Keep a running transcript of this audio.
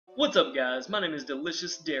What's up guys, my name is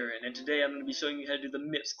Delicious Darren and today I'm going to be showing you how to do the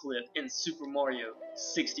MIPS clip in Super Mario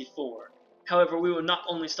 64. However, we will not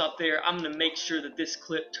only stop there, I'm going to make sure that this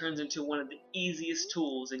clip turns into one of the easiest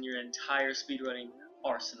tools in your entire speedrunning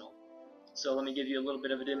arsenal. So let me give you a little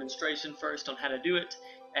bit of a demonstration first on how to do it,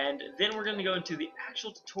 and then we're going to go into the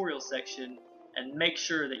actual tutorial section and make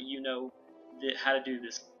sure that you know how to do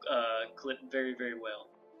this clip very, very well.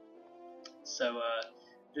 So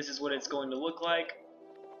this is what it's going to look like.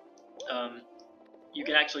 You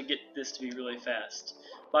can actually get this to be really fast.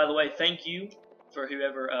 By the way, thank you for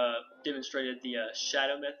whoever demonstrated the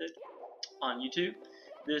shadow method on YouTube.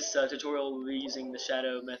 This tutorial will be using the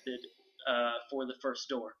shadow method for the first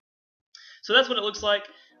door. So that's what it looks like.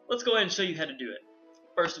 Let's go ahead and show you how to do it.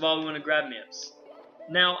 First of all, we want to grab MIPS.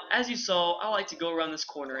 Now, as you saw, I like to go around this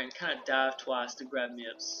corner and kind of dive twice to grab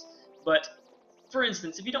MIPS. But, for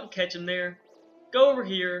instance, if you don't catch them there, go over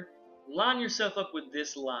here, line yourself up with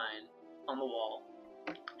this line on the wall,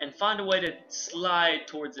 and find a way to slide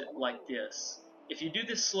towards it like this. If you do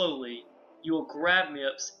this slowly, you will grab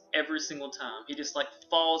MIPS every single time. He just like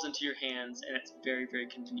falls into your hands, and it's very, very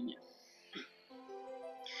convenient.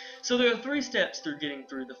 So there are 3 steps through getting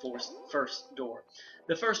through the first door.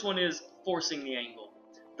 The first one is forcing the angle.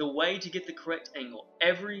 The way to get the correct angle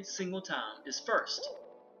every single time is first,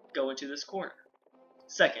 go into this corner.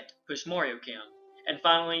 Second, push Mario Cam. And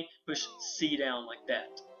finally, push C down like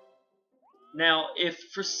that. Now, if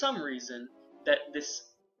for some reason that this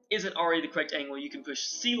isn't already the correct angle, you can push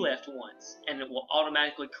C left once, and it will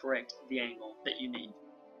automatically correct the angle that you need.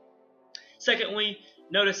 Secondly,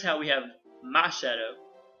 notice how we have my shadow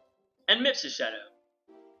and MIPS' shadow.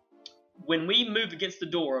 When we move against the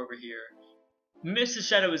door over here, MIPS'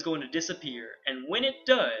 shadow is going to disappear, and when it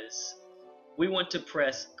does, we want to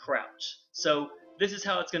press crouch. So this is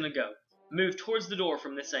how it's going to go. Move towards the door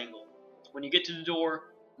from this angle. When you get to the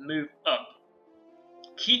door, move up.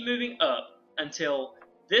 Keep moving up until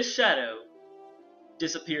this shadow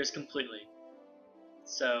disappears completely.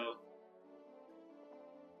 So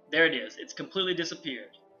there it is. It's completely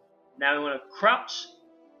disappeared. Now we want to crouch,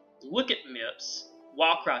 look at MIPS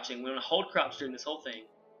while crouching. We want to hold crouch during this whole thing.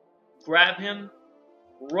 Grab him,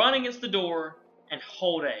 run against the door, and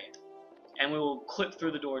hold A. And we will clip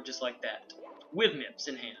through the door just like that, with MIPS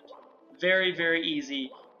in hand. Very, very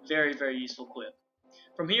easy, very, very useful clip.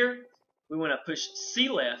 From here, we want to push C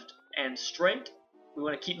left and straight. We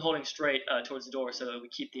want to keep holding straight towards the door so that we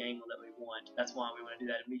keep the angle that we want. That's why we want to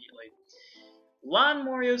do that immediately. Line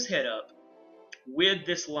Mario's head up with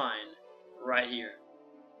this line right here.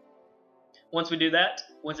 Once we do that,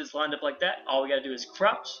 once it's lined up like that, all we got to do is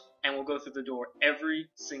crouch, and we'll go through the door every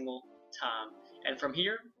single time. And from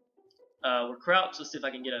here, we're crouched. Let's see if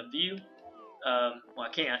I can get a view. Well, I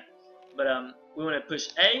can't. But we want to push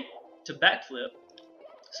A to backflip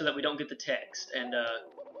so that we don't get the text, and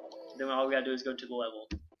then all we gotta do is go to the level.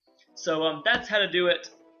 So that's how to do it.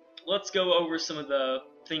 Let's go over some of the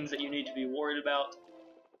things that you need to be worried about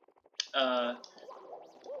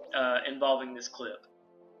involving this clip.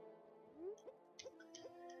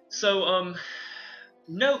 So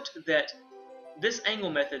note that this angle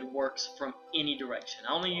method works from any direction.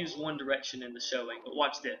 I only use one direction in the showing, but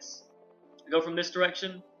watch this. I go from this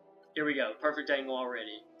direction. Here we go, perfect angle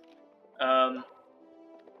already.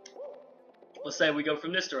 Let's say we go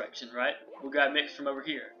from this direction, right? We grab MIPS from over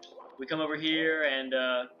here. We come over here and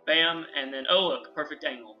bam, and then oh look, perfect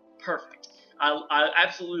angle, perfect. I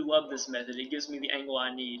absolutely love this method. It gives me the angle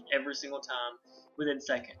I need every single time within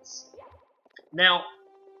seconds. Now,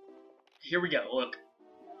 here we go. Look,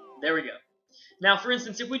 there we go. Now, for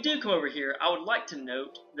instance, if we do come over here, I would like to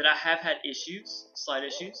note that I have had issues, slight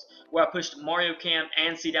issues, where I pushed Mario Cam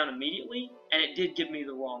and C down immediately, and it did give me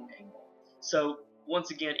the wrong angle. So,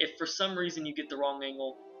 once again, if for some reason you get the wrong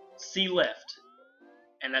angle, C left,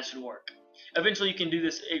 and that should work. Eventually, you can do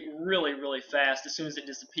this really, really fast. As soon as it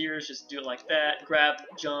disappears, just do it like that, grab,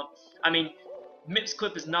 jump. I mean, MIPS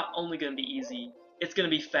clip is not only going to be easy, it's going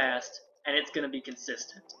to be fast, and it's going to be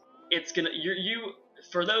consistent. It's going to,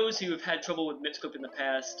 for those who have had trouble with MIPS clip in the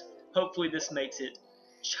past, hopefully this makes it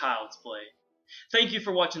child's play. Thank you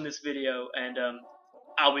for watching this video, and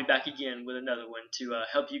I'll be back again with another one to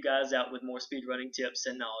help you guys out with more speedrunning tips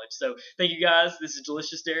and knowledge. So thank you guys. This is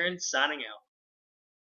Delicious Darren signing out.